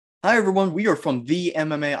Hi, everyone. We are from the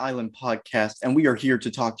MMA Island podcast, and we are here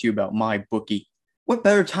to talk to you about MyBookie. What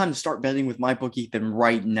better time to start betting with MyBookie than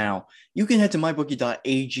right now? You can head to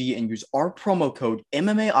mybookie.ag and use our promo code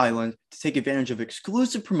MMA Island to take advantage of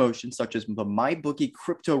exclusive promotions such as the MyBookie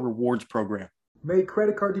Crypto Rewards Program. Make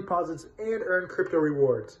credit card deposits and earn crypto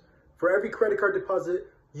rewards. For every credit card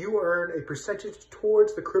deposit, you earn a percentage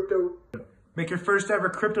towards the crypto. Make your first ever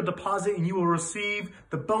crypto deposit and you will receive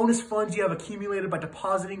the bonus funds you have accumulated by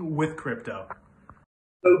depositing with crypto.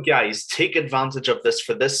 So guys, take advantage of this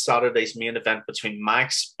for this Saturday's main event between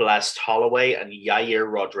Max Blessed Holloway and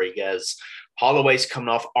Yair Rodriguez. Holloway's coming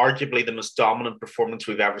off arguably the most dominant performance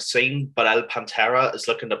we've ever seen, but El Pantera is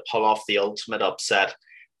looking to pull off the ultimate upset.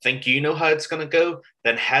 Think you know how it's going to go?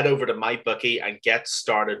 Then head over to MyBookie and get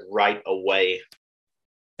started right away.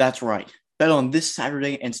 That's right. Bet on this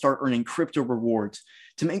Saturday and start earning crypto rewards.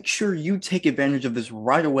 To make sure you take advantage of this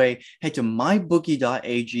right away, head to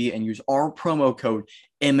mybookie.ag and use our promo code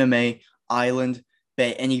MMA Island.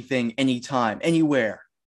 Bet anything, anytime, anywhere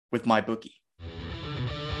with MyBookie.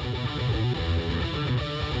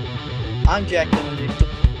 I'm Jack Kennedy,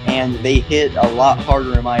 and they hit a lot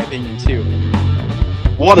harder in my opinion too.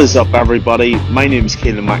 What is up, everybody? My name is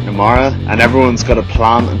Caleb McNamara, and everyone's got a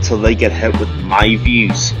plan until they get hit with my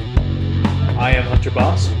views. I am Hunter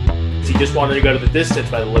Boss. He just wanted to go to the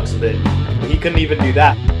distance by the looks of it. He couldn't even do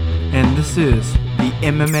that. And this is the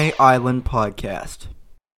MMA Island Podcast.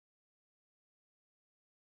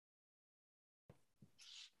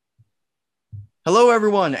 Hello,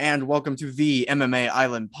 everyone, and welcome to the MMA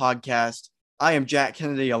Island Podcast. I am Jack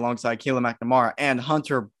Kennedy alongside Caleb McNamara and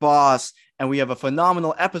Hunter Boss, and we have a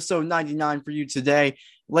phenomenal episode 99 for you today.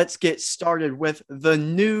 Let's get started with the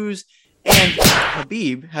news. And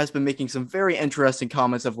Khabib has been making some very interesting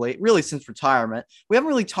comments of late, really since retirement. We haven't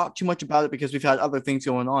really talked too much about it because we've had other things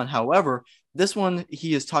going on. However, this one,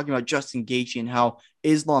 he is talking about Justin Gaethje and how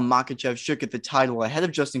Islam Makhachev should get the title ahead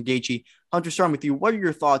of Justin Gaethje. Hunter, starting with you, what are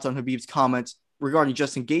your thoughts on Khabib's comments regarding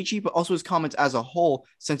Justin Gaethje, but also his comments as a whole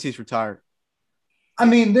since he's retired? I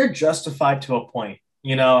mean, they're justified to a point.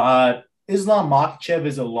 Islam Makhachev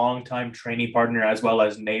is a longtime training partner as well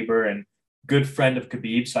as neighbor and good friend of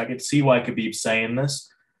Khabib, so I could see why Khabib's saying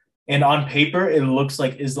this. And on paper, it looks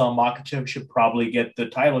like Islam Makhachev should probably get the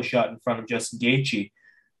title shot in front of Justin Gaethje.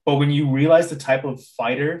 But when you realize the type of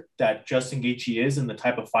fighter that Justin Gaethje is and the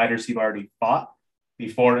type of fighters he've already fought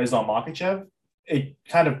before Islam Makhachev, it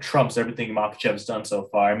kind of trumps everything Makhachev's done so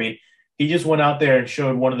far. I mean, he just went out there and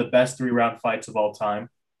showed one of the best 3-round fights of all time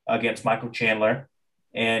against Michael Chandler.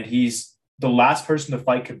 And he's the last person to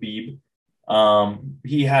fight Khabib.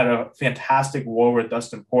 He had a fantastic war with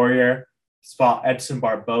Dustin Poirier, fought Edson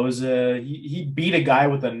Barboza. He beat a guy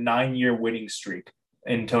with a 9-year winning streak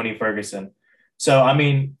in Tony Ferguson. So, I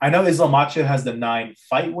mean, I know Islam Makhachev has the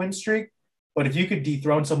 9-fight win streak, but if you could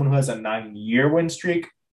dethrone someone who has a 9-year win streak,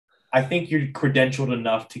 I think you're credentialed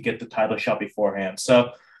enough to get the title shot beforehand.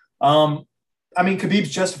 So, I mean, Khabib's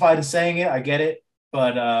justified in saying it. I get it,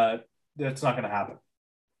 but that's not going to happen.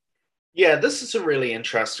 Yeah, this is a really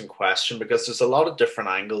interesting question because there's a lot of different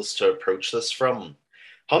angles to approach this from.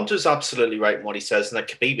 Hunter's absolutely right in what he says, and that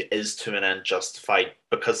Khabib is to an end justified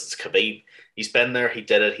because it's Khabib. He's been there, he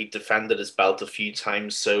did it, he defended his belt a few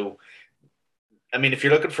times. So, I mean, if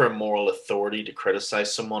you're looking for a moral authority to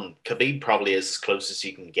criticize someone, Khabib probably is as close as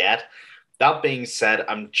you can get. That being said,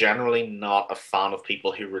 I'm generally not a fan of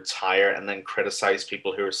people who retire and then criticize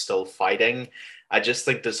people who are still fighting. I just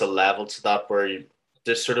think there's a level to that where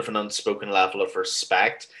there's sort of an unspoken level of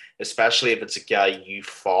respect, especially if it's a guy you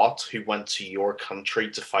fought who went to your country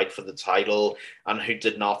to fight for the title and who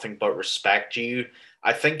did nothing but respect you.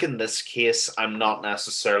 I think in this case, I'm not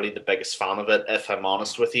necessarily the biggest fan of it, if I'm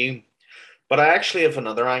honest with you. But I actually have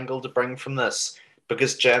another angle to bring from this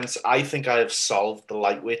because, gents, I think I have solved the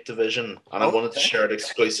lightweight division and I wanted to share it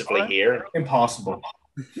exclusively here. Impossible.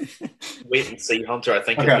 Wait and see, Hunter. I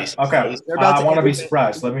think Okay. you'll be surprised. I want to be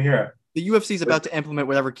surprised. Let me hear it. The UFC is about to implement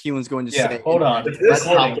whatever Keelan's going to say. Hold on. This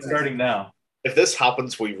Recording starting now. If this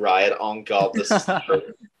happens, we riot. On God, this is the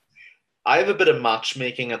truth. I have a bit of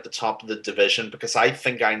matchmaking at the top of the division because I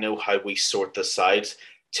think I know how we sort this out.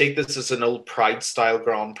 Take this as an old Pride-style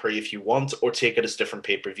Grand Prix if you want, or take it as different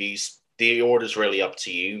pay-per-views. The order's really up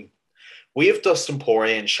to you. We have Dustin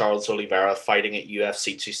Poirier and Charles Oliveira fighting at UFC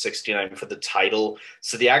 269 for the title,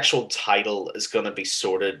 so the actual title is going to be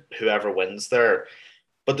sorted whoever wins there.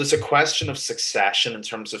 But there's a question of succession in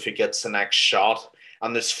terms of who gets the next shot.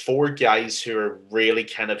 And there's 4 guys who are really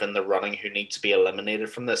kind of in the running who need to be eliminated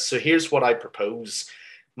from this. So here's what I propose.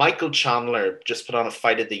 Michael Chandler just put on a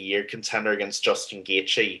Fight of the Year contender against Justin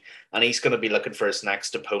Gaethje, and he's going to be looking for his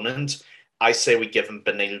next opponent. I say we give him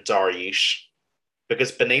Beneil Dariush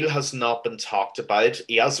because Beneil has not been talked about.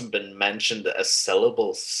 He hasn't been mentioned a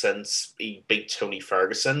syllable since he beat Tony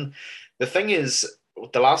Ferguson. The thing is,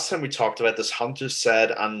 the last time we talked about this, Hunter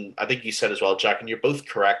said, and I think you said as well, Jack, and you're both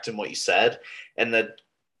correct in what you said, in that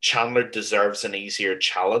Chandler deserves an easier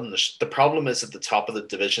challenge. The problem is at the top of the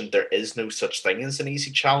division, there is no such thing as an easy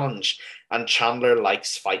challenge, and Chandler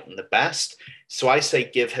likes fighting the best. So I say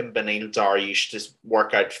give him Beneil Dariush to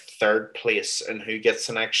work out third place and who gets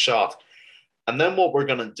the next shot. And then what we're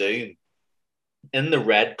going to do, in the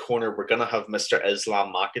red corner, we're going to have Mr.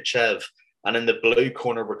 Islam Makhachev. And in the blue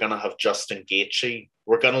corner, we're going to have Justin Gaethje.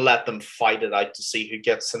 We're going to let them fight it out to see who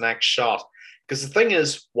gets the next shot. Because the thing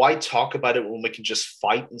is, why talk about it when we can just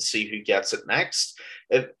fight and see who gets it next?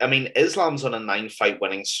 Islam's on a 9-fight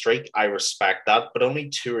winning streak. I respect that, but only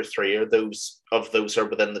 2 or 3 of those are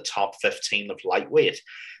within the top 15 of lightweight.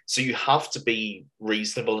 So you have to be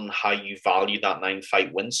reasonable in how you value that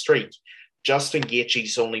 9-fight win streak. Justin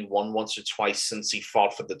Gaethje's only won once or twice since he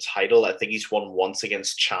fought for the title. I think he's won once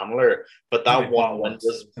against Chandler, but that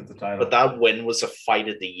win was a fight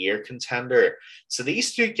of the year contender. So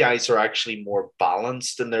these two guys are actually more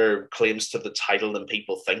balanced in their claims to the title than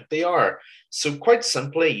people think they are. So quite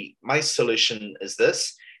simply, my solution is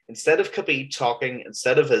this. Instead of Khabib talking,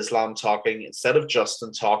 instead of Islam talking, instead of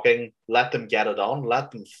Justin talking, let them get it on. Let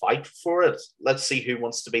them fight for it. Let's see who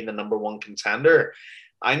wants to be the number one contender.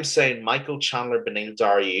 I'm saying Michael Chandler, Beneil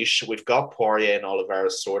Dariush. We've got Poirier and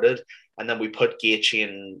Oliveira sorted. And then we put Gaethje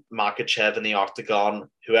and Makhachev in the octagon.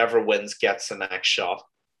 Whoever wins gets the next shot.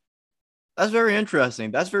 That's very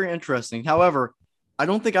interesting. However, I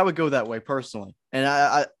don't think I would go that way personally. And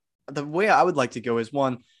I the way I would like to go is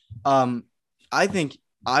one, I think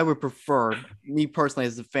I would prefer, me personally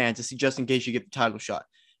as a fan, to see Justin Gaethje get the title shot.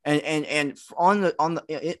 And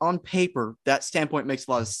on paper, that standpoint makes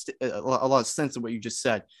a lot of sense of what you just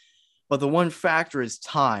said. But the one factor is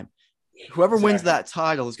time. Whoever wins that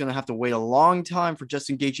title is going to have to wait a long time for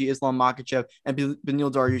Justin Gaethje, Islam Makhachev, and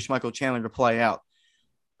Beneil Dariush, Michael Chandler to play out.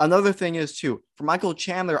 Another thing is, too, for Michael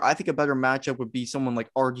Chandler, I think a better matchup would be someone like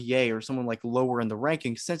RDA or someone like lower in the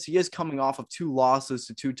rankings, since he is coming off of 2 losses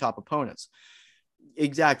to 2 top opponents.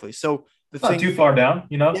 Exactly. So not too far down.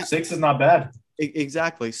 6 is not bad.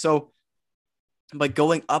 Exactly. So by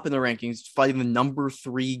going up in the rankings, fighting the number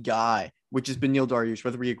 3 guy, which is Beneil Dariush,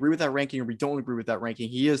 whether we agree with that ranking or we don't agree with that ranking,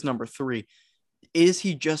 he is number 3. Is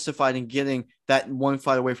he justified in getting that one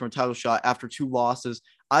fight away from a title shot after 2 losses?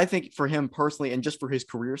 I think for him personally, and just for his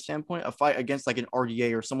career standpoint, a fight against like an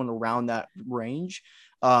RDA or someone around that range,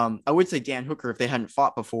 I would say Dan Hooker if they hadn't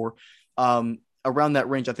fought before, around that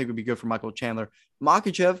range, I think would be good for Michael Chandler.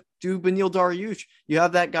 Makhachev, do Beneil Dariush. You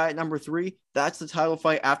have that guy at number 3. That's the title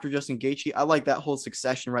fight after Justin Gaethje. I like that whole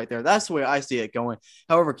succession right there. That's the way I see it going.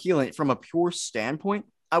 However, Keelan, from a pure standpoint,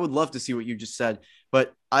 I would love to see what you just said,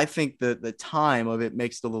 but I think the time of it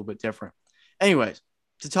makes it a little bit different. Anyways,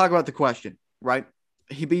 to talk about the question, right?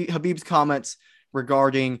 Khabib's comments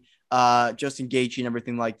regarding Justin Gaethje and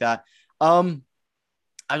everything like that.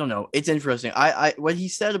 I don't know. It's interesting. What he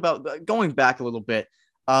said about going back a little bit,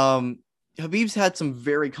 Khabib's had some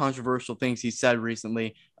very controversial things he said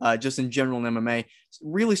recently, just in general in MMA,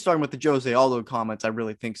 really starting with the Jose Aldo comments. I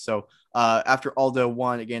really think so. After Aldo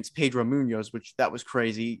won against Pedro Munoz, which that was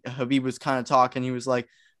crazy. Khabib was kind of talking. He was like,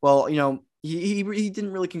 well, he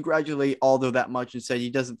didn't really congratulate Aldo that much and said he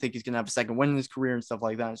doesn't think he's going to have a second win in his career and stuff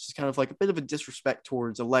like that. It's just kind of like a bit of a disrespect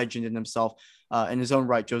towards a legend in himself, in his own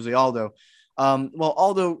right, Jose Aldo. Well,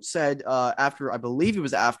 Aldo said after, I believe it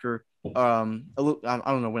was after, I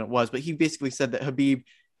don't know when it was, but he basically said that Khabib,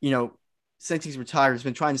 since he's retired, has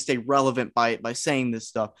been trying to stay relevant by saying this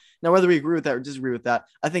stuff. Now, whether we agree with that or disagree with that,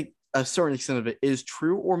 I think a certain extent of it is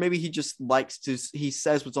true, or maybe he just likes to, he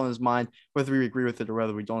says what's on his mind, whether we agree with it or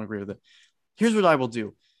whether we don't agree with it. Here's what I will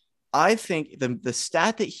do. I think the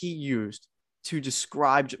stat that he used to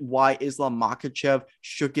describe why Islam Makhachev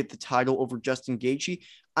should get the title over Justin Gaethje,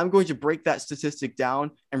 I'm going to break that statistic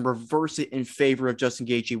down and reverse it in favor of Justin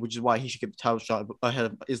Gaethje, which is why he should get the title shot ahead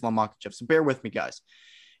of Islam Makhachev. So bear with me, guys.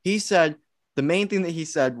 He said, the main thing that he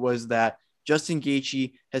said was that Justin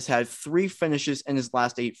Gaethje has had 3 finishes in his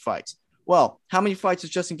last 8 fights. Well, how many fights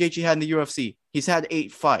has Justin Gaethje had in the UFC? He's had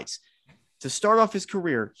 8 fights. To start off his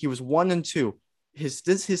career, he was 1-2. His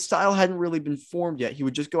style hadn't really been formed yet. He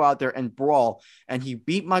would just go out there and brawl, and he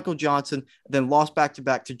beat Michael Johnson, then lost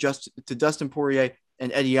back-to-back to Dustin Poirier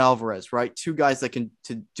and Eddie Alvarez, right? 2 guys that can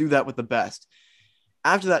to do that with the best.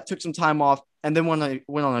 After that, took some time off, and then went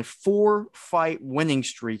on a 4-fight winning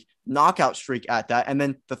streak, knockout streak at that. And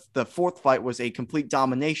then the 4th fight was a complete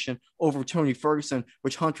domination over Tony Ferguson,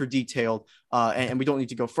 which Hunter detailed, and we don't need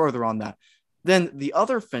to go further on that. Then the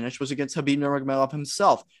other finish was against Khabib Nurmagomedov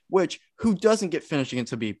himself, which who doesn't get finished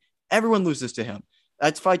against Khabib? Everyone loses to him.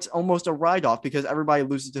 That fight's almost a write-off because everybody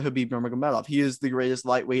loses to Khabib Nurmagomedov. He is the greatest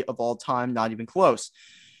lightweight of all time, not even close.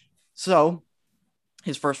 So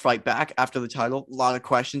his first fight back after the title, a lot of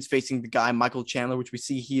questions facing the guy, Michael Chandler, which we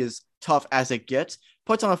see he is tough as it gets,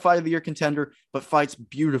 puts on a fight of the year contender, but fights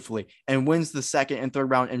beautifully and wins the second and third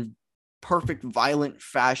round in perfect violent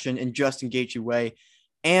fashion in Justin Gaethje way,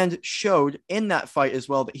 and showed in that fight as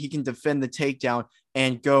well that he can defend the takedown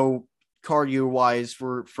and go cardio wise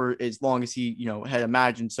for as long as he had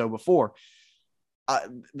imagined so before.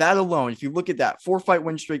 That alone, if you look at that 4-fight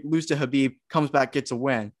win streak, lose to Khabib, comes back, gets a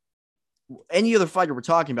win. Any other fighter we're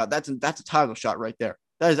talking about, that's a title shot right there.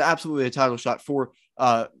 That is absolutely a title shot for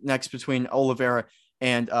next between Oliveira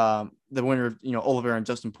and the winner of Oliveira and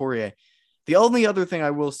Dustin Poirier. The only other thing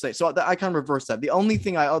I will say, so I kind of reverse that. The only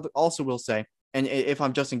thing I also will say, and if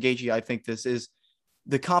I'm Justin Gaethje, I think this is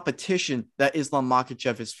the competition that Islam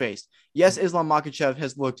Makhachev has faced. Yes, Islam Makhachev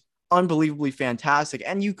has looked unbelievably fantastic,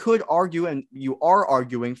 and you could argue, and you are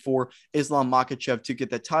arguing for Islam Makhachev to get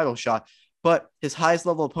the title shot, but his highest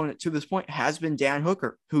level opponent to this point has been Dan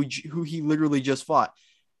Hooker, who he literally just fought.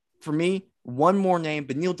 For me, one more name,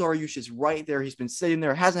 Beneil Dariush is right there. He's been sitting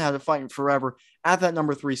there, hasn't had a fight in forever at that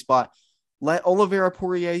number 3 spot. Let Oliveira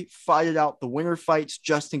Poirier fight it out. The winner fights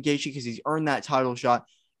Justin Gaethje because he's earned that title shot.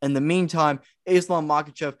 In the meantime, Islam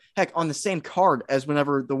Makhachev, heck, on the same card as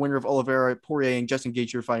whenever the winner of Oliveira Poirier and Justin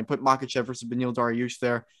Gaethje are fighting, put Makhachev versus Beneil Dariush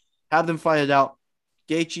there. Have them fight it out.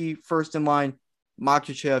 Gaethje first in line.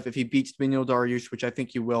 Makhachev, if he beats Beneil Dariush, which I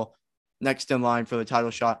think he will, next in line for the title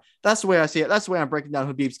shot. That's the way I see it. That's the way I'm breaking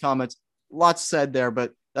down Khabib's comments. Lots said there,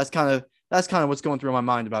 but that's kind of what's going through my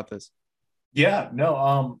mind about this. Yeah,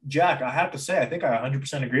 no, Jack, I have to say, I think I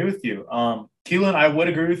 100% agree with you. Keelan, I would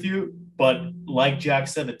agree with you, but like Jack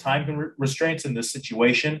said, the time restraints in this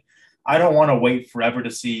situation, I don't want to wait forever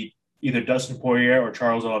to see either Dustin Poirier or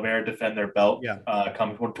Charles Oliveira defend their belt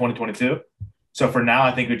come 2022. So for now,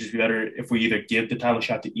 I think it would just be better if we either give the title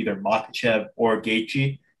shot to either Makhachev or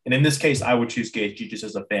Gaethje. And in this case, I would choose Gaethje just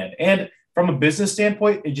as a fan. And from a business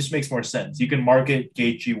standpoint, it just makes more sense. You can market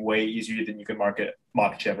Gaethje way easier than you can market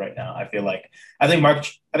Makhachev right now. I feel like I think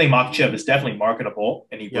Makhachev is definitely marketable,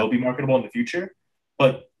 and he will be marketable in the future.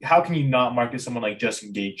 But how can you not market someone like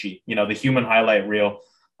Justin Gaethje? The human highlight reel,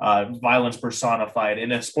 violence personified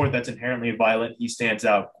in a sport that's inherently violent. He stands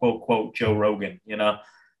out. Quote quote Joe Rogan.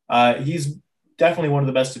 He's definitely one of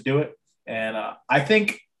the best to do it, and I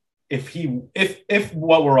think if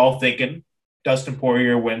what we're all thinking, Dustin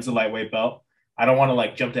Poirier wins the lightweight belt. I don't want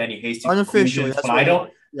to jump to any hasty unofficially, but I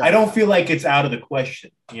don't feel like it's out of the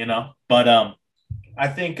question, But I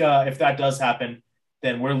think if that does happen,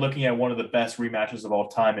 then we're looking at one of the best rematches of all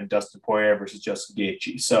time in Dustin Poirier versus Justin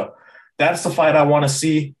Gaethje. So that's the fight I want to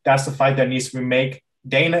see. That's the fight that needs to be made.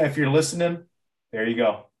 Dana, if you're listening, there you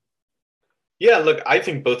go. Yeah, look, I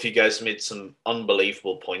think both you guys made some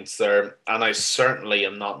unbelievable points there, and I certainly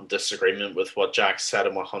am not in disagreement with what Jack said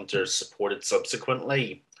and what Hunter supported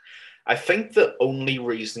subsequently. I think the only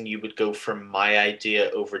reason you would go for my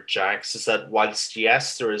idea over Jack's is that whilst,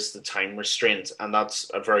 yes, there is the time restraint, and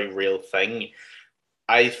that's a very real thing,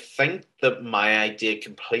 I think that my idea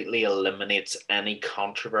completely eliminates any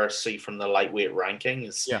controversy from the lightweight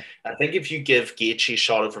rankings. Yeah. I think if you give Gaethje a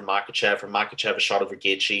shot over Makhachev or Makhachev a shot over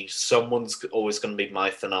Gaethje, someone's always going to be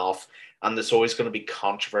mouthing off, and there's always going to be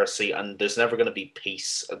controversy, and there's never going to be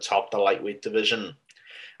peace atop the lightweight division.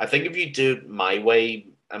 I think if you do it my way,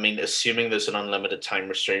 I mean, assuming there's an unlimited time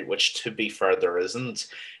restraint, which to be fair, there isn't,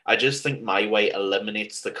 I just think my way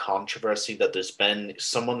eliminates the controversy that there's been.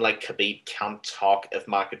 Someone like Khabib can't talk if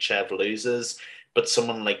Makhachev loses, but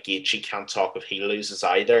someone like Gaethje can't talk if he loses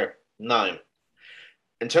either. Now,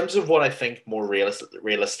 in terms of what I think more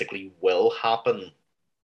realistically will happen,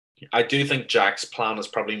 I do think Jack's plan is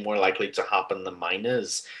probably more likely to happen than mine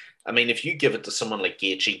is. I mean, if you give it to someone like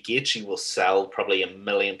Gaethje will sell probably 1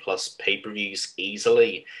 million plus pay-per-views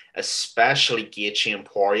easily, especially Gaethje and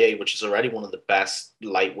Poirier, which is already one of the best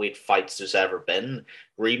lightweight fights there's ever been.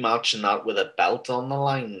 Rematching that with a belt on the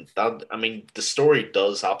line, the story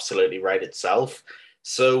does absolutely write itself.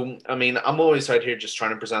 So, I mean, I'm always out here just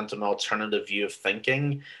trying to present an alternative view of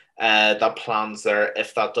thinking. That plan's there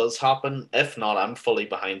if that does happen. If not, I'm fully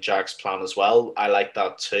behind Jack's plan as well. I like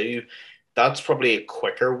that too. That's probably a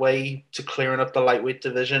quicker way to clearing up the lightweight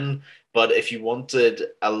division. But if you wanted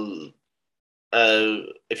to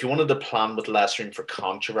plan with less room for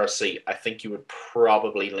controversy, I think you would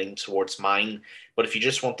probably lean towards mine. But if you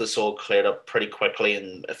just want this all cleared up pretty quickly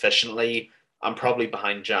and efficiently, I'm probably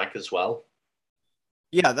behind Jack as well.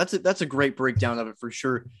 Yeah, that's a great breakdown of it for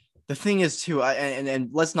sure. The thing is too, and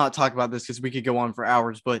let's not talk about this because we could go on for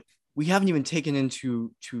hours, but we haven't even taken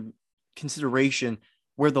into consideration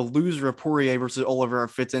where the loser of Poirier versus Oliveira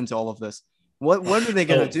fits into all of this. What are they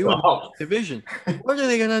gonna do in the division? What are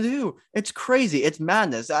they gonna do? It's crazy. It's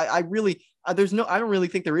madness. I really there's no. I don't really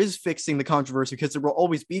think there is fixing the controversy because there will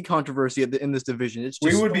always be controversy in this division. It's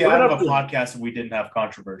just we would be out of a podcast if we didn't have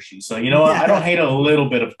controversy. So you know what? I don't hate a little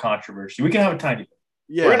bit of controversy. We can have a tiny bit.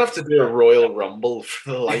 Yeah. We're gonna have to do a Royal Rumble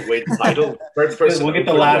for the lightweight title. We'll get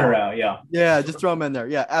the ladder out. Yeah, just throw them in there.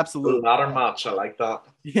 Yeah, absolutely. The ladder match. I like that.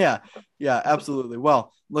 Yeah, absolutely.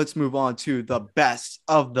 Well, let's move on to the best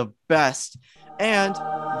of the best. And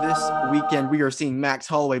this weekend, we are seeing Max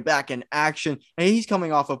Holloway back in action, and he's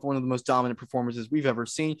coming off of one of the most dominant performances we've ever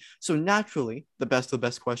seen. So naturally, the best of the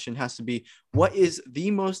best question has to be, what is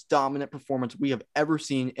the most dominant performance we have ever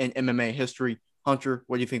seen in MMA history? Hunter,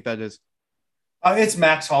 what do you think that is? It's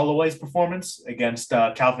Max Holloway's performance against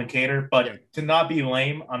Calvin Kattar, but to not be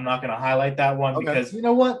lame, I'm not going to highlight that one because you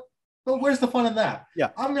know what? Well, where's the fun in that? Yeah.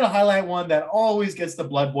 I'm going to highlight one that always gets the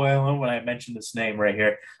blood boiling when I mention this name right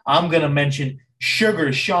here. I'm going to mention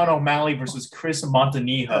Sugar Sean O'Malley versus Chris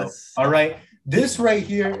Montenejo. Yes. All right. This right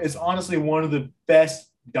here is honestly one of the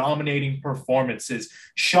best dominating performances.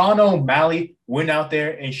 Sean O'Malley went out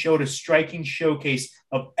there and showed a striking showcase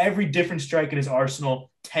of every different strike in his arsenal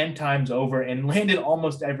 10 times over and landed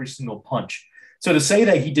almost every single punch. So to say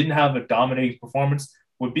that he didn't have a dominating performance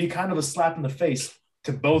would be kind of a slap in the face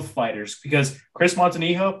to both fighters because Chris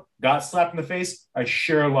Montenejo got slapped in the face a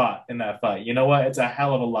sure lot in that fight. You know what? It's a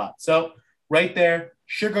hell of a lot. So right there,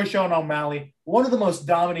 Sugar Sean O'Malley, one of the most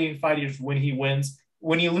dominating fighters when he wins.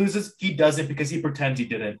 When he loses, he doesn't because he pretends he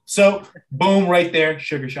didn't. So boom, right there,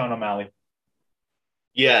 Sugar Sean O'Malley.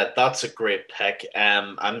 Yeah, that's a great pick.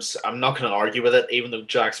 I'm not going to argue with it, even though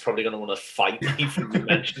Jack's probably going to want to fight me for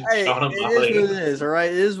mentioning Sean O'Malley. It is what it is, all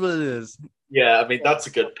right? It is what it is. Yeah, I mean, that's a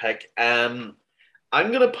good pick. I'm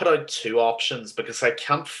going to put out two options because I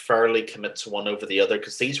can't fairly commit to one over the other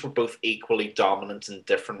because these were both equally dominant in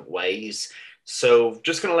different ways. So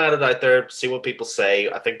just going to let it out there, see what people say.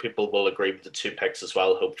 I think people will agree with the two picks as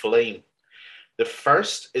well, hopefully. The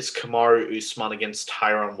first is Kamaru Usman against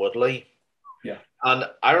Tyron Woodley. Yeah. And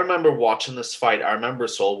I remember watching this fight. I remember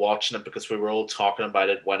us all watching it because we were all talking about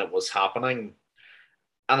it when it was happening.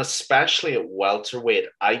 And especially at welterweight,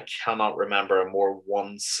 I cannot remember a more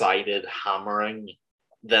one-sided hammering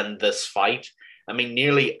than this fight. I mean,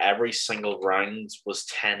 nearly every single round was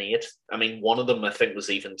 10-8. I mean, one of them, I think, was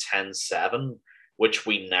even 10-7, which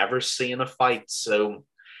we never see in a fight. So,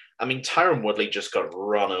 I mean, Tyron Woodley just got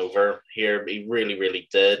run over here. He really, really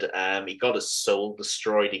did. He got his soul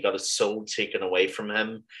destroyed. He got his soul taken away from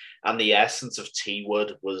him. And the essence of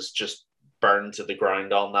T-Wood was just burned to the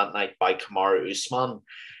ground on that night by Kamaru Usman.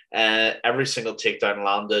 Every single takedown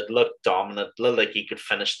landed, looked dominant, looked like he could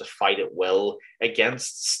finish the fight at will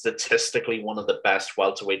against statistically one of the best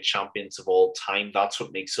welterweight champions of all time. That's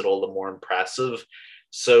what makes it all the more impressive.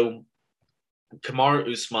 So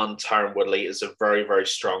Kamaru Usman, Tyron Woodley is a very, very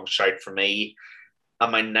strong shout for me.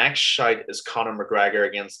 And my next shout is Conor McGregor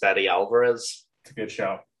against Eddie Alvarez. It's a good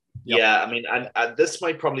shout. Yep. Yeah, I mean, and this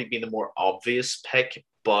might probably be the more obvious pick,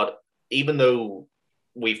 but even though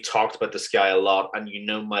we've talked about this guy a lot, and you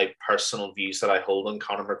know my personal views that I hold on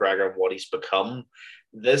Conor McGregor and what he's become,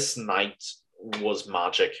 this night was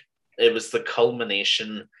magic. It was the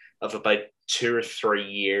culmination of about 2 or 3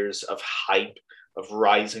 years of hype, of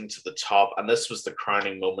rising to the top, and this was the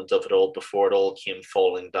crowning moment of it all before it all came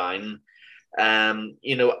falling down.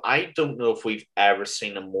 You know, I don't know if we've ever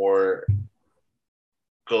seen a more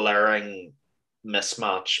glaring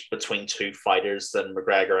mismatch between two fighters than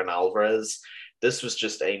McGregor and Alvarez. This was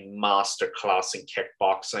just a masterclass in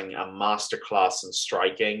kickboxing, a masterclass in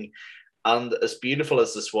striking. And as beautiful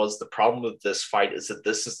as this was, the problem with this fight is that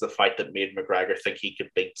this is the fight that made McGregor think he could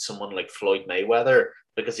beat someone like Floyd Mayweather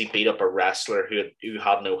because he beat up a wrestler who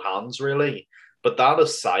had no hands, really. But that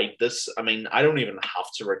aside, this, I mean, I don't even have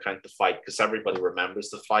to recount the fight because everybody remembers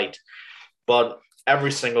the fight. But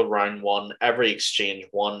every single round won, every exchange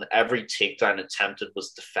won, every takedown attempted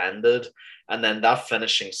was defended. And then that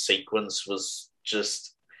finishing sequence was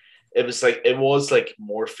just, it was like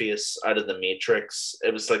Morpheus out of the Matrix.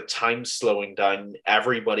 It was like time slowing down.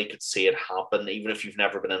 Everybody could see it happen. Even if you've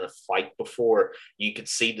never been in a fight before, you could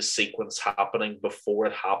see the sequence happening before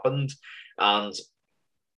it happened. And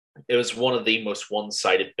it was one of the most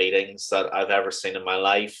one-sided beatings that I've ever seen in my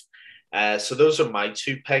life. So those are my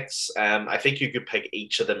two picks. I think you could pick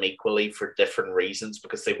each of them equally for different reasons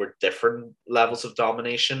because they were different levels of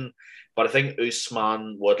domination. But I think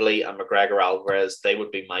Usman, Woodley, and McGregor Alvarez, they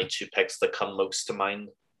would be my two picks that come most to mind.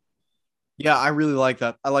 Yeah, I really like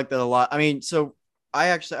that. I like that a lot. I mean, so I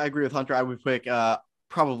agree with Hunter. I would pick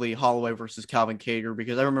probably Holloway versus Calvin Kattar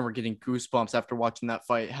because I remember getting goosebumps after watching that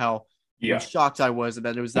fight. How Yeah. shocked I was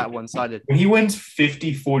that it was that one sided. When he wins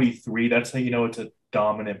 50-43, that's how you know it's a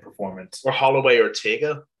dominant performance. Or Holloway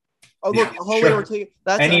Ortega. Oh look, Yeah, Holloway sure. Ortega.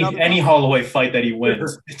 That's Any Hollowoway fight that he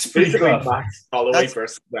wins, it's pretty Basically, rough. Max Holloway That's-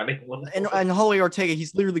 versus anyone. And Holloway Ortega,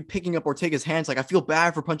 he's literally picking up Ortega's hands. Like I feel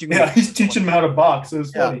bad for punching him. Yeah, he's teaching him how to box. It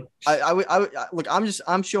was funny. Look.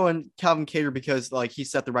 I'm showing Calvin Kattar because like he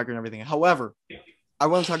set the record and everything. However, I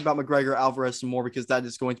want to talk about McGregor Alvarez some more because that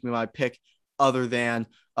is going to be my pick, other than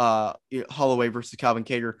Holloway versus Calvin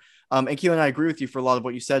Kattar. And Keelan, I agree with you for a lot of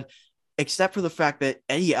what you said, except for the fact that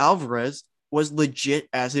Eddie Alvarez was legit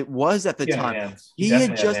as it was at the time. He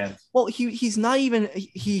had just he's not even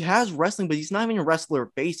he has wrestling, but he's not even a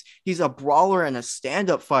wrestler base. He's a brawler and a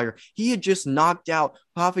stand-up fighter. He had just knocked out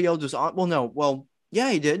Rafael dos Anjos.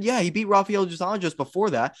 Yeah, he did. Yeah, he beat Rafael dos Anjos before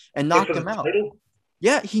that and knocked him out.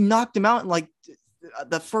 Yeah, he knocked him out in like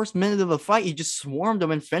the first minute of the fight. He just swarmed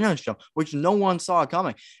him and finished him, which no one saw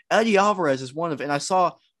coming. Eddie Alvarez is one of, and I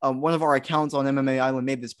saw one of our accounts on MMA Island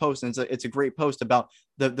made this post, and it's a great post about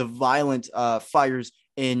the violent fighters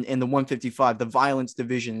in the 155, the violence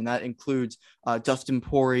division, and that includes Dustin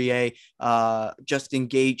Poirier, Justin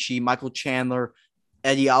Gaethje, Michael Chandler,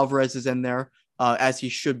 Eddie Alvarez is in there as he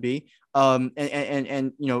should be,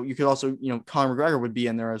 and you know you could also Conor McGregor would be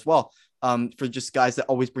in there as well. For just guys that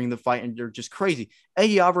always bring the fight and they're just crazy.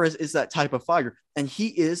 Eddie Alvarez is that type of fighter, and he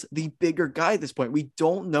is the bigger guy at this point. We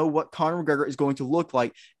don't know what Conor McGregor is going to look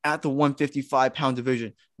like at the 155-pound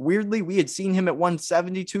division. Weirdly, we had seen him at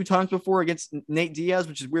 172 times before against Nate Diaz,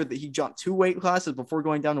 which is weird that he jumped 2 weight classes before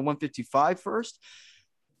going down to 155 first,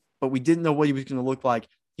 but we didn't know what he was going to look like.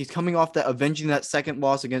 He's coming off that, avenging that second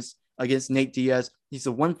loss against Nate Diaz. He's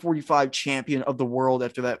the 145 champion of the world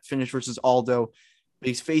after that finish versus Aldo. But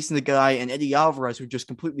he's facing the guy and Eddie Alvarez, who just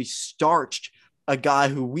completely starched a guy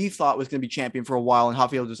who we thought was going to be champion for a while in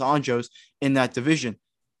Rafael dos Anjos in that division.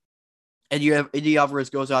 Eddie Alvarez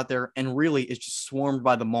goes out there and really is just swarmed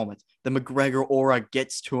by the moment. The McGregor aura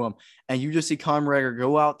gets to him. And you just see Conor McGregor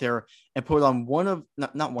go out there and put on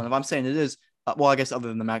I'm saying it is, I guess other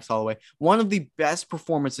than the Max Holloway, one of the best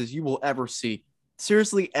performances you will ever see.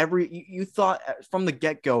 Seriously, you thought from the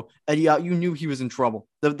get-go, Eddie, you knew he was in trouble.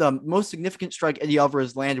 The most significant strike Eddie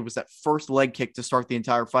Alvarez landed was that first leg kick to start the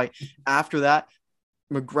entire fight. After that,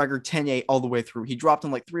 McGregor 10-8 all the way through. He dropped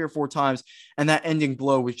him like 3 or 4 times, and that ending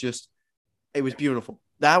blow was just, it was beautiful.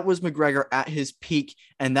 That was McGregor at his peak,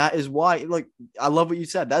 and that is why, like, I love what you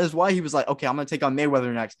said. That is why he was like, okay, I'm going to take on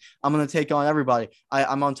Mayweather next. I'm going to take on everybody.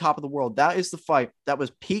 I'm on top of the world. That is the fight. That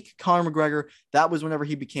was peak Conor McGregor. That was whenever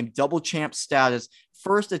he became double champ status.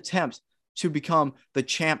 First attempt to become the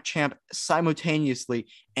champ simultaneously,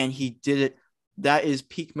 and he did it. That is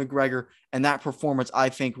peak McGregor, and that performance, I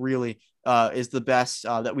think, really is the best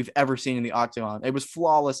that we've ever seen in the octagon. It was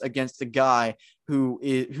flawless against a guy who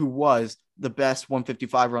was the best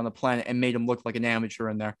 155er on the planet and made him look like an amateur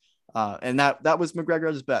in there. And that was McGregor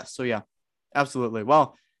at his best. So yeah, absolutely.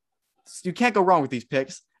 Well, you can't go wrong with these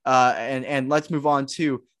picks. And let's move on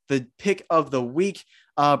to the pick of the week,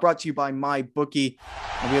 brought to you by MyBookie.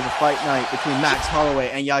 And we have a fight night between Max Holloway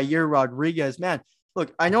and Yair Rodriguez. Man,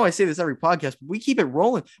 look, I know I say this every podcast, but we keep it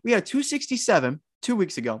rolling. We had 267 2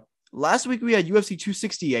 weeks ago. Last week we had UFC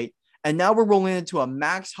 268. And now we're rolling into a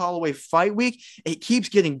Max Holloway fight week. It keeps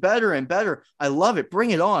getting better and better. I love it. Bring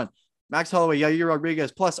it on. Max Holloway, Yair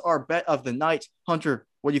Rodriguez, plus our bet of the night. Hunter,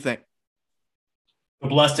 what do you think? The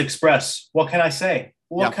Blessed Express. What can I say?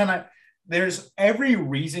 There's every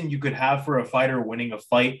reason you could have for a fighter winning a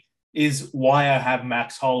fight is why I have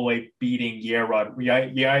Max Holloway beating Yair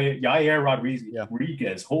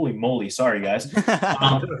Rodriguez. Holy moly. Sorry, guys.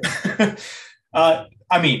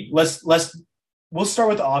 We'll start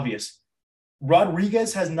with the obvious.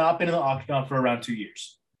 Rodriguez has not been in the octagon for around 2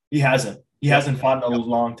 years. He hasn't. He hasn't fought in a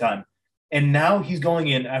long time. And now he's going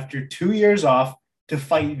in after 2 years off to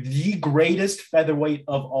fight the greatest featherweight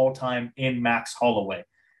of all time in Max Holloway,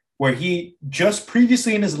 where he just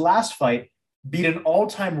previously in his last fight beat an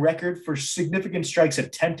all-time record for significant strikes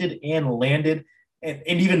attempted and landed, and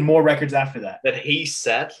even more records after that. That he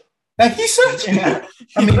set? Yeah.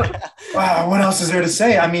 I mean, wow, what else is there to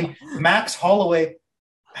say? I mean, Max Holloway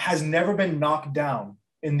has never been knocked down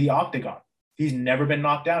in the octagon. He's never been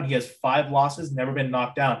knocked down. He has 5 losses, never been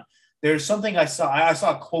knocked down. There's something I saw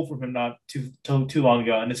a quote from him not too long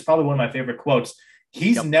ago, and it's probably one of my favorite quotes.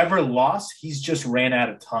 He's never lost. He's just ran out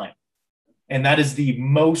of time. And that is the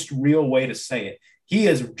most real way to say it. He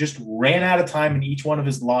has just ran out of time in each one of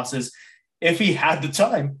his losses. If he had the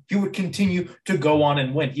time, he would continue to go on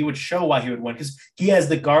and win. He would show why he would win because he has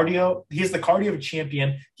the cardio. He has the cardio of a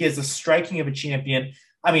champion. He has the striking of a champion.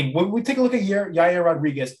 I mean, when we take a look at Yair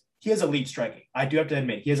Rodriguez, he has elite striking. I do have to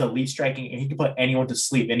admit, he has elite striking, and he can put anyone to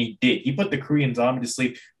sleep, and he did. He put the Korean Zombie to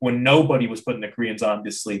sleep when nobody was putting the Korean Zombie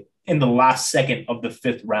to sleep in the last second of the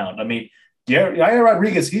 5th round. I mean, Yair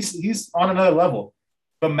Rodriguez, he's on another level.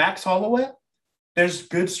 But Max Holloway, there's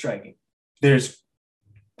good striking. There's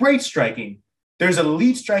great striking. There's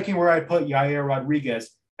elite striking where I put Yair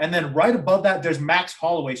Rodriguez. And then right above that, there's Max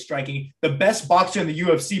Holloway striking, the best boxer in the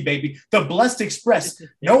UFC, baby. The Blessed Express.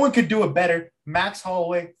 No one could do it better. Max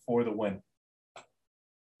Holloway for the win.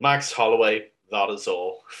 Max Holloway, that is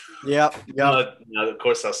all. Yep. No, of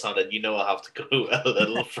course, that's not it. I have to go a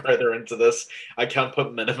little further into this. I can't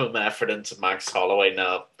put minimum effort into Max Holloway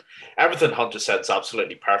now. Everything Hunter said is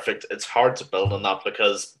absolutely perfect. It's hard to build on that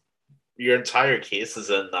because your entire case is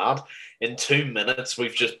in that. In 2 minutes,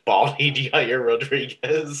 we've just bodied Yair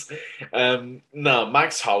Rodriguez. No,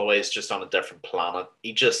 Max Holloway is just on a different planet.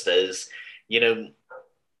 He just is.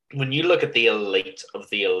 When you look at the elite of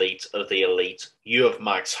the elite of the elite, you have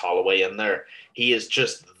Max Holloway in there. He is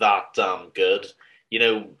just that damn good.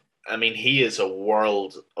 He is a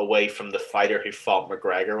world away from the fighter who fought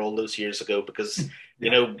McGregor all those years ago because,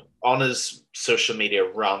 on his social media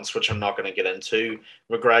rants, which I'm not going to get into,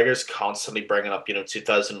 McGregor's constantly bringing up,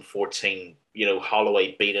 2014,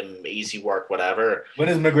 Holloway beat him, easy work, whatever. When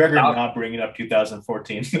is McGregor not bringing up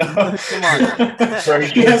 2014? Come on.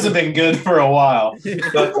 He hasn't been good for a while.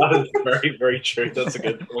 That is very, very true. That's a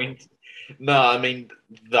good point. No,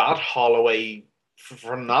 that Holloway,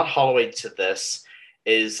 from that Holloway to this,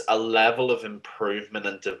 is a level of improvement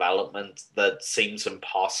and development that seems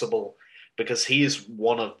impossible because he is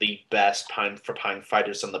one of the best pound-for-pound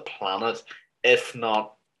fighters on the planet, if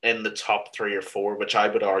not in the top 3 or 4, which I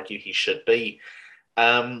would argue he should be.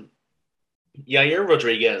 Yair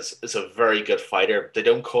Rodriguez is a very good fighter. They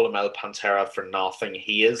don't call him El Pantera for nothing.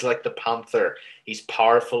 He is like the Panther. He's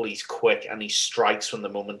powerful, he's quick, and he strikes when the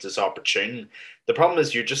moment is opportune. The problem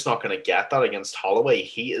is you're just not going to get that against Holloway.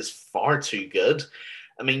 He is far too good.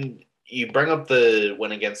 You bring up the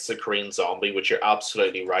win against the Korean Zombie, which you're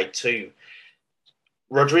absolutely right to.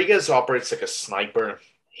 Rodriguez operates like a sniper.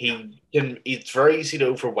 It's very easy to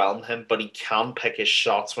overwhelm him, but he can pick his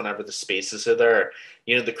shots whenever the spaces are there.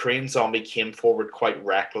 The Korean Zombie came forward quite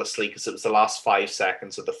recklessly because it was the last 5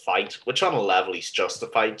 seconds of the fight, which on a level he's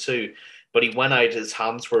justified to. But he went out, his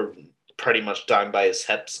hands were pretty much down by his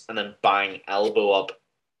hips, and then bang, elbow up.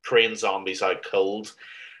 Korean Zombie's out cold.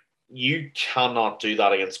 You cannot do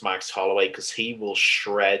that against Max Holloway because he will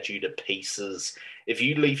shred you to pieces. If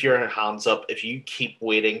you leave your hands up, if you keep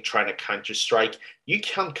waiting, trying to counter-strike, you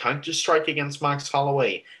can't counter-strike against Max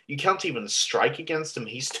Holloway. You can't even strike against him.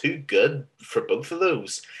 He's too good for both of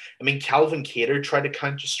those. Calvin Kattar tried to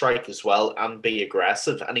counter-strike as well and be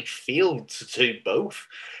aggressive, and he failed to do both.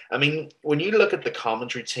 When you look at the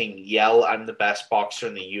commentary team yell, "I'm the best boxer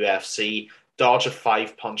in the UFC," dodge a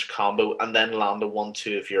 5-punch combo, and then land a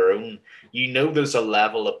 1-2 of your own, there's a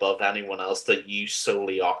level above anyone else that you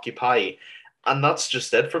solely occupy. And that's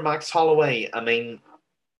just it for Max Holloway.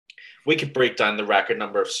 We could break down the record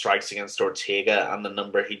number of strikes against Ortega and the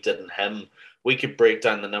number he did in him. We could break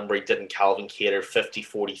down the number he did in Calvin Kattar,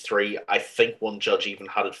 50-43. I think one judge even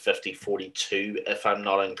had it 50-42, if I'm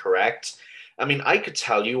not incorrect. I could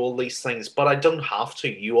tell you all these things, but I don't have to.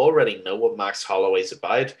 You already know what Max Holloway's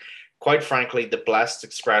about. Quite frankly, the Blessed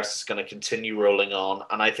Express is going to continue rolling on,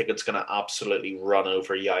 and I think it's going to absolutely run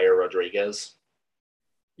over Yair Rodriguez.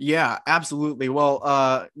 Yeah, absolutely.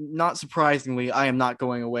 Well, not surprisingly, I am not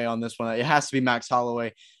going away on this one. It has to be Max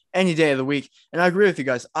Holloway any day of the week. And I agree with you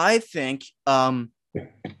guys. I think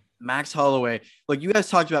Max Holloway, like you guys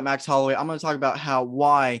talked about Max Holloway, I'm going to talk about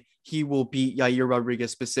why he will beat Yair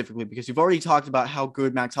Rodriguez specifically, because you've already talked about how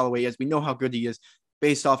good Max Holloway is. We know how good he is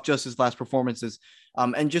based off just his last performances.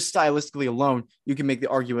 And just stylistically alone, you can make the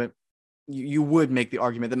argument, you would make the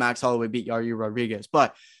argument that Max Holloway beat Yair Rodriguez.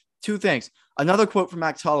 But 2 things. Another quote from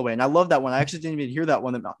Max Holloway, and I love that one. I actually didn't even hear that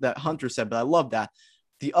one that Hunter said, but I love that.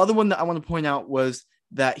 The other one that I want to point out was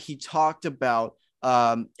that he talked about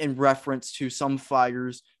in reference to some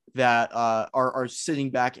fighters that are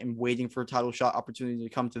sitting back and waiting for a title shot opportunity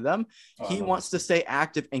to come to them. He wants to stay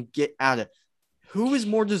active and get at it. Who is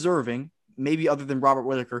more deserving, maybe other than Robert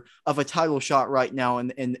Whittaker, of a title shot right now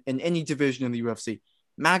in any division in the UFC?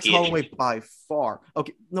 Max Holloway by far.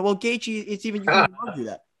 Okay, no, well, Gaethje, it's even, you can even argue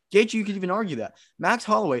that. Gaethje, you could even argue that. Max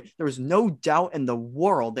Holloway, there is no doubt in the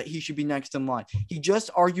world that he should be next in line. He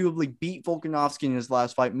just arguably beat Volkanovski in his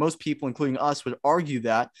last fight. Most people, including us, would argue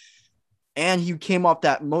that. And he came off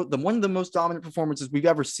that one of the most dominant performances we've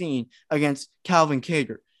ever seen against Calvin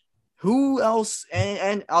Kattar. Who else,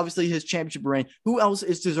 and obviously his championship reign, who else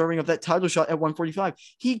is deserving of that title shot at 145?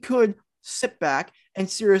 He could sit back and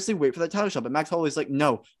seriously wait for that title shot. But Max Holloway's like,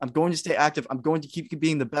 no, I'm going to stay active. I'm going to keep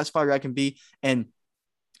being the best fighter I can be and,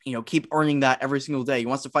 keep earning that every single day. He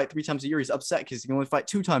wants to fight 3 times a year. He's upset because he can only fight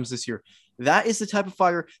 2 times this year. That is the type of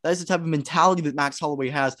fighter, that is the type of mentality that Max Holloway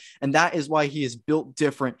has. And that is why he is built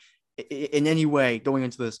different in any way going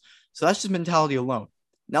into this. So that's just mentality alone.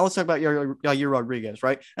 Now let's talk about Yair Rodriguez,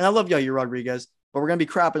 right? And I love Yair Rodriguez, but we're going to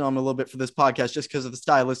be crapping on him a little bit for this podcast just because of the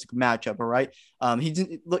stylistic matchup, all right? He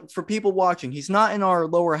didn't look for people watching. He's not in our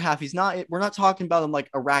lower half. We're not talking about him like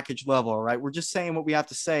a Rakic level, all right? We're just saying what we have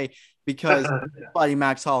to say because fighting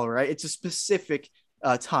Max Holloway, right? It's a specific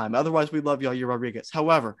time. Otherwise, we love Yair Rodriguez.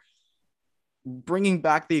 However, bringing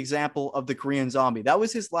back the example of the Korean Zombie, that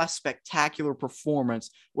was his last spectacular performance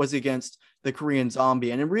was against the Korean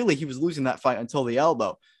Zombie. And really, he was losing that fight until the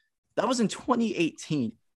elbow. That was in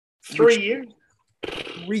 2018. 3 years?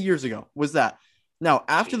 3 years ago was that. Now,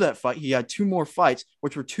 after that fight, he had 2 more fights,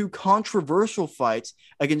 which were 2 controversial fights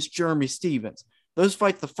against Jeremy Stephens. Those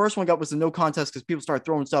fights, the first one was a no contest because people started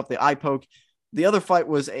throwing stuff, the eye poke. The other fight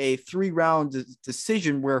was a 3-round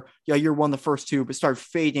decision where Yair won the first 2, but started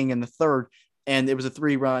fading in the third. And it was a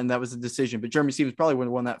 3-round, and that was a decision. But Jeremy Stephens probably would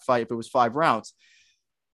have won that fight if it was 5 rounds.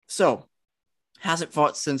 So, hasn't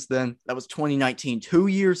fought since then. That was 2019. 2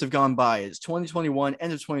 years have gone by. It's 2021,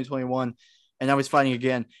 end of 2021, and now he's fighting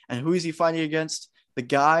again. And who is he fighting against? The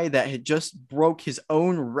guy that had just broke his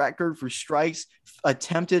own record for strikes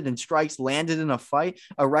attempted and strikes landed in a fight,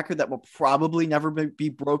 a record that will probably never be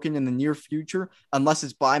broken in the near future unless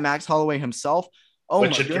it's by Max Holloway himself. Oh,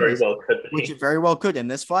 which my it goodness. very well could be. Which it very well could in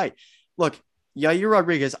this fight. Look, Yair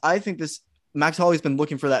Rodriguez, I think Max Holloway's been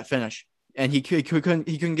looking for that finish, and he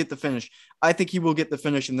couldn't get the finish. I think he will get the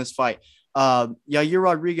finish in this fight. Yair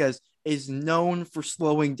Rodriguez is known for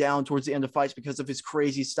slowing down towards the end of fights because of his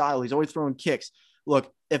crazy style. He's always throwing kicks.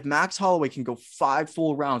 Look, if Max Holloway can go 5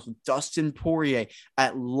 full rounds with Dustin Poirier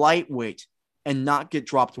at lightweight and not get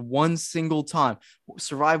dropped one single time,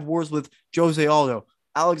 survive wars with Jose Aldo,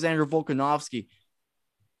 Alexander Volkanovski,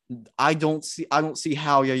 I don't see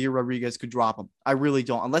how Yair Rodriguez could drop him. I really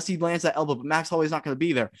don't, unless he lands that elbow. But Max Holloway's not going to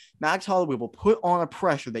be there. Max Holloway will put on a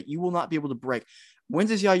pressure that you will not be able to break. When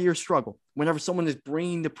does Yair struggle? Whenever someone is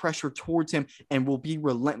bringing the pressure towards him and will be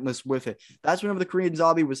relentless with it. That's whenever the Korean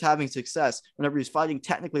Zombie was having success. Whenever he's fighting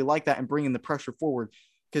technically like that and bringing the pressure forward,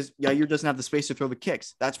 because Yair doesn't have the space to throw the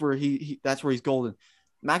kicks. That's where he's golden.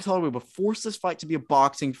 Max Holloway will force this fight to be a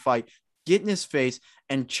boxing fight. Get in his face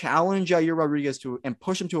and challenge Yair Rodriguez and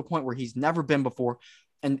push him to a point where he's never been before.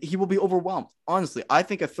 And he will be overwhelmed. Honestly, I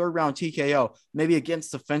think a 3rd-round TKO, maybe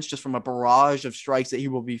against the fence, just from a barrage of strikes that he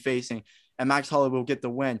will be facing, and Max Holloway will get the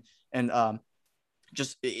win. And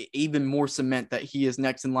just even more cement that he is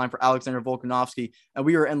next in line for Alexander Volkanovski. And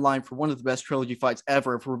we are in line for one of the best trilogy fights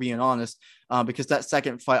ever, if we're being honest, because that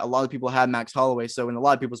second fight, a lot of people had Max Holloway. So in a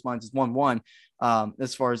lot of people's minds, it's 1-1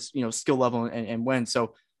 as far as, skill level and win.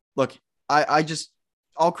 So look, I just,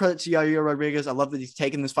 all credit to Yair Rodriguez. I love that he's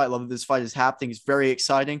taking this fight. I love that this fight is happening. It's very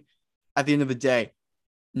exciting. At the end of the day,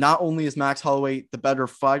 not only is Max Holloway the better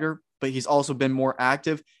fighter, but he's also been more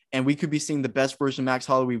active. And we could be seeing the best version of Max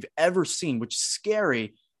Holloway we've ever seen, which is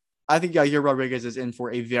scary. I think Yair Rodriguez is in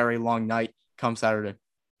for a very long night come Saturday.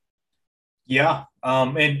 Yeah.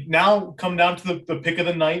 And now come down to the pick of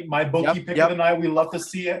the night, my bookie pick of the night. We love to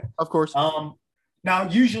see it. Of course. Now,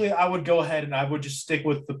 usually I would go ahead and I would just stick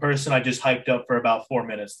with the person I just hyped up for about 4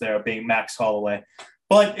 minutes there, being Max Holloway.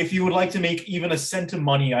 But if you would like to make even a cent of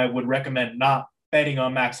money, I would recommend not betting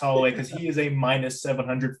on Max Holloway because he is a minus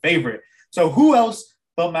 700 favorite. So who else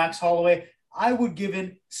but Max Holloway? I would give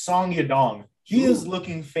in Song Yadong. He is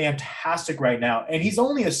looking fantastic right now, and he's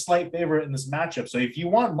only a slight favorite in this matchup. So if you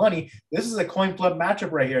want money, this is a coin flip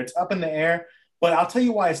matchup right here. It's up in the air. But I'll tell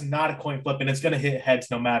you why it's not a coin flip, and it's going to hit heads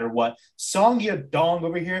no matter what. Song Yadong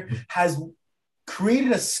over here has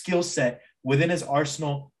created a skill set within his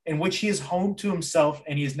arsenal in which he is honed to himself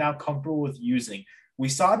and he is now comfortable with using. We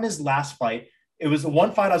saw it in his last fight. It was the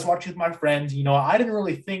one fight I was watching with my friends. I didn't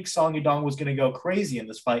really think Song Yadong was going to go crazy in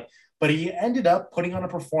this fight, but he ended up putting on a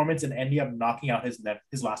performance and ended up knocking out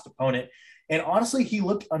his last opponent. And honestly, he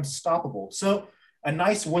looked unstoppable. So a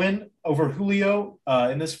nice win over Julio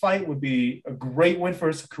in this fight would be a great win for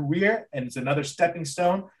his career, and it's another stepping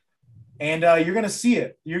stone. And you're going to see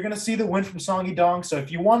it. You're going to see the win from Song Yadong. So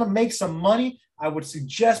if you want to make some money, I would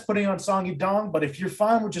suggest putting on Song Yadong. But if you're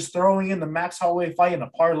fine with just throwing in the Max Holloway fight in a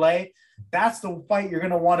parlay, that's the fight you're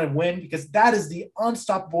going to want to win because that is the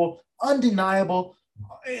unstoppable, undeniable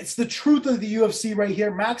It's the truth of the UFC right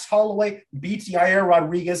here. Max Holloway beats Yair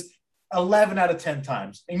Rodriguez 11 out of 10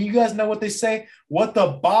 times. And you guys know what they say? What the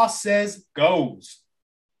boss says goes.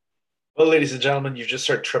 Well, ladies and gentlemen, you've just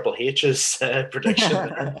heard Triple H's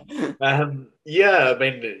prediction. Yeah, I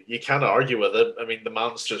mean, you can't argue with it. I mean, the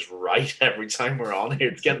man's just right every time we're on here.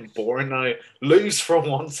 It's getting boring now. Lose for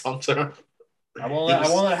once, Hunter. I won't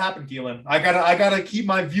let it happen, Keelan. I gotta keep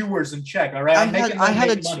my viewers in check. All right,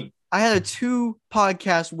 I had a 2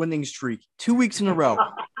 podcast winning streak 2 weeks in a row,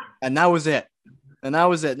 and that was it. Now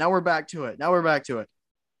we're back to it.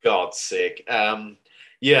 God's sake.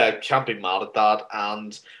 Yeah, can't be mad at that.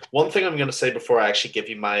 And one thing I'm going to say before I actually give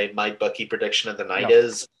you my bookie prediction of the night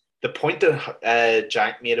is the point that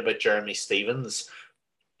Jack made about Jeremy Stevens.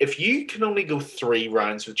 If you can only go 3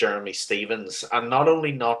 rounds with Jeremy Stevens and not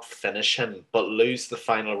only not finish him, but lose the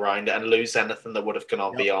final round and lose anything that would have gone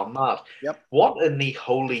on beyond that, what in the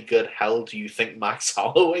holy good hell do you think Max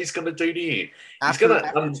Holloway's going to do to you? After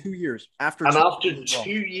 2 years. After 2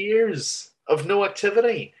 years of no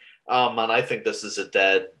activity. And I think this is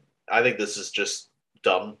I think this is just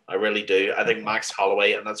done. I really do. I think Max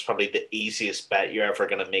Holloway, and that's probably the easiest bet you're ever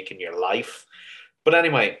going to make in your life. But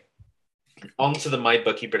anyway, on to the my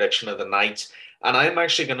bookie prediction of the night. And I'm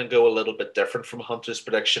actually going to go a little bit different from Hunter's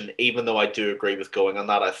prediction, even though I do agree with going on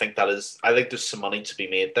that. I think there's some money to be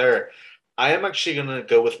made there. I am actually going to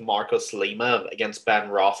go with Marcos Lima against Ben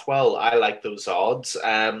Rothwell. I like those odds.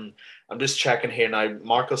 I'm just checking here now.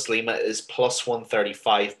 Marcos Lima is plus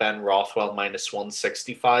 135, Ben Rothwell minus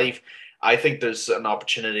 165. I think there's an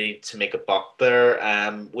opportunity to make a buck there.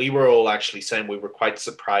 We were all actually saying we were quite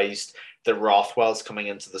surprised that Rothwell's coming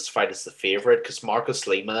into this fight as the favorite because Marcos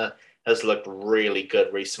Lima has looked really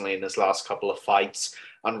good recently in his last couple of fights.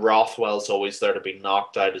 And Rothwell's always there to be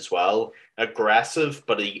knocked out as well. Aggressive,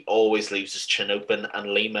 but he always leaves his chin open.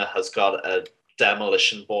 And Lima has got a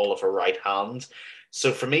demolition ball of a right hand.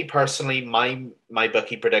 So for me personally, my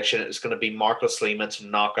bookie prediction is going to be Marcos Lima to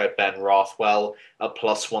knock out Ben Rothwell at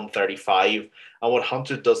plus 135. And what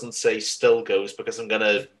Hunter doesn't say still goes because I'm going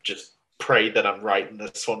to just pray that I'm right in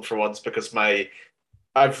this one for once because to be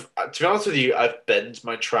honest with you, I've binned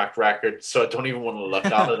my track record, so I don't even want to look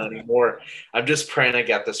at it anymore. I'm just praying I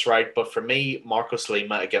get this right. But for me, Marcos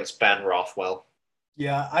Lima against Ben Rothwell.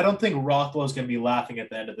 Yeah, I don't think Rothwell is going to be laughing at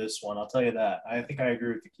the end of this one. I'll tell you that. I think I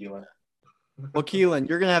agree with you, Keelan. Well, Keelan,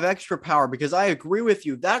 you're going to have extra power because I agree with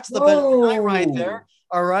you. That's the bet of the night right there.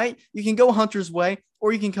 All right. You can go Hunter's way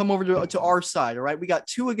or you can come over to our side. All right. We got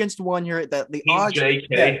 2 against 1 here. That the odds.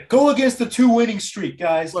 Yeah, go against the 2 winning streak,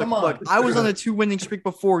 guys. Come on. Look, I was on a 2 winning streak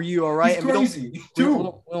before you. All right. He's crazy. We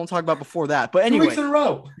don't talk about before that. But anyway. 2 weeks in a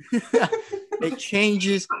row. It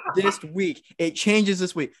changes this week.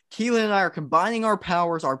 Keelan and I are combining our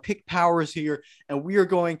powers, our pick powers here, and we are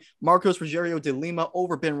going Marcos Rogerio de Lima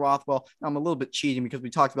over Ben Rothwell. Now, I'm a little bit cheating because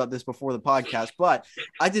we talked about this before the podcast, but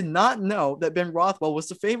I did not know that Ben Rothwell was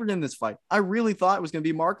the favorite in this fight. I really thought it was going to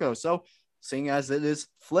be Marcos. So, seeing as it is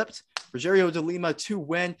flipped, Rogerio de Lima to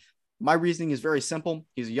win. My reasoning is very simple.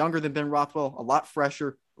 He's younger than Ben Rothwell, a lot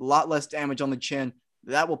fresher, a lot less damage on the chin.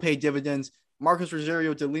 That will pay dividends. Marcos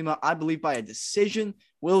Rogerio de Lima, I believe by a decision,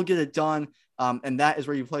 will get it done. And that is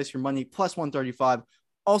where you place your money, plus 135.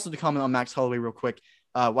 Also to comment on Max Holloway real quick,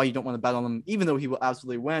 why you don't want to bet on him, even though he will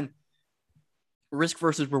absolutely win. Risk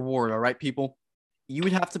versus reward, all right, people? You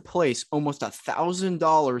would have to place almost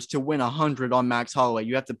 $1,000 to win 100 on Max Holloway.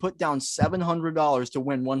 You have to put down $700 to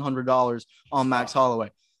win $100 on Max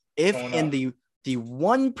Holloway. If in the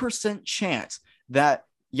 1% chance that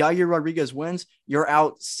Yair Rodriguez wins, you're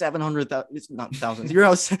out 700,000. It's not thousands. You're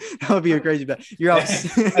out. That would be a crazy bet. You're out.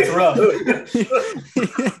 That's rough.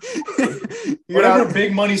 Whatever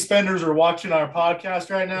big money spenders are watching our podcast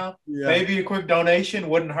right now, maybe a quick donation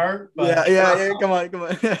wouldn't hurt. But yeah. Come on.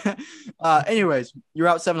 Anyways, you're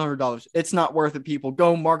out $700. It's not worth it, people.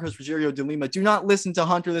 Go Marcos Rogerio de Lima. Do not listen to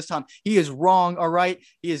Hunter this time. He is wrong. All right.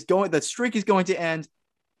 He is going. The streak is going to end.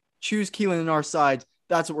 Choose Keelan on our side.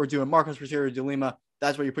 That's what we're doing. Marcos Rogerio de Lima.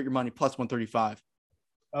 That's where you put your money, plus 135.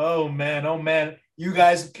 Oh, man. You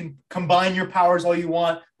guys can combine your powers all you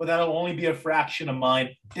want, but that'll only be a fraction of mine.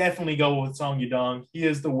 Definitely go with Song Yadong. He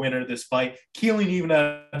is the winner of this fight. Keelan even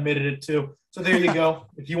admitted it too. So there you go.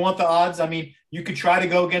 If you want the odds, I mean, you could try to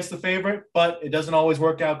go against the favorite, but it doesn't always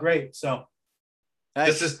work out great. So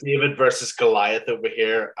this is David versus Goliath over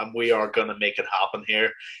here, and we are going to make it happen here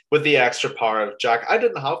with the extra power of Jack. I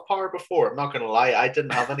didn't have power before. I'm not going to lie. I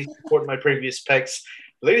didn't have any support in my previous picks.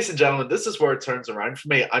 Ladies and gentlemen, this is where it turns around for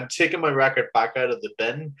me. I'm taking my record back out of the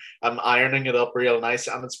bin. I'm ironing it up real nice,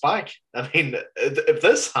 and it's back. I mean, if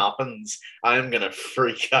this happens, I'm going to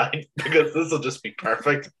freak out because this will just be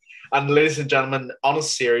perfect. And ladies and gentlemen, on a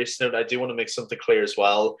serious note, I do want to make something clear as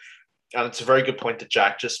well. And it's a very good point that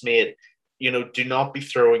Jack just made. Do not be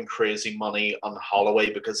throwing crazy money on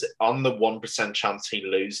Holloway, because on the 1% chance he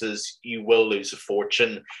loses, you will lose a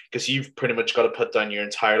fortune, because you've pretty much got to put down your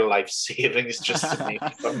entire life savings just to make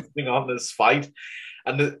something on this fight.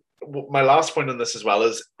 And my last point on this as well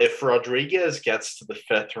is, if Rodriguez gets to the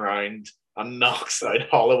 5th round and knocks out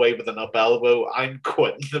Holloway with an up elbow, I'm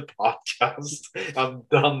quitting the podcast. I'm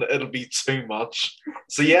done. It'll be too much.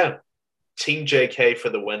 So yeah, Team JK for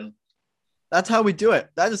the win. That's how we do it.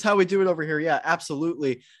 That is how we do it over here. Yeah,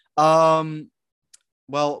 absolutely. Well,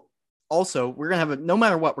 also, we're going to have no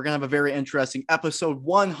matter what, we're going to have a very interesting episode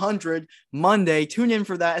 100 Monday. Tune in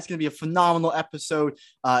for that. It's going to be a phenomenal episode.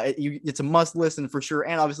 It's a must listen for sure.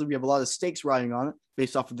 And obviously we have a lot of stakes riding on it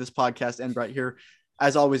based off of this podcast and right here.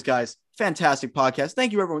 As always, guys, fantastic podcast.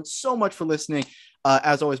 Thank you everyone so much for listening.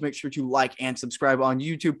 As always, make sure to like and subscribe on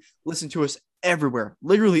YouTube. Listen to us everywhere,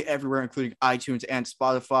 literally everywhere, including iTunes and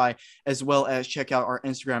Spotify, as well as check out our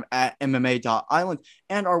Instagram at mma.island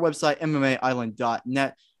and our website,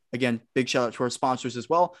 mmaisland.net. Again, big shout out to our sponsors as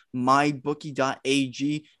well,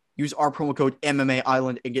 mybookie.ag. Use our promo code MMA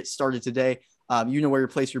Island and get started today. You know where to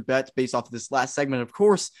place your bets based off of this last segment, of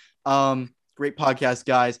course. Great podcast,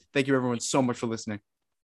 guys. Thank you everyone so much for listening.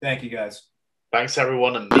 Thank you, guys. Thanks,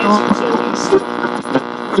 everyone. Amazing as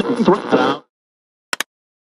always.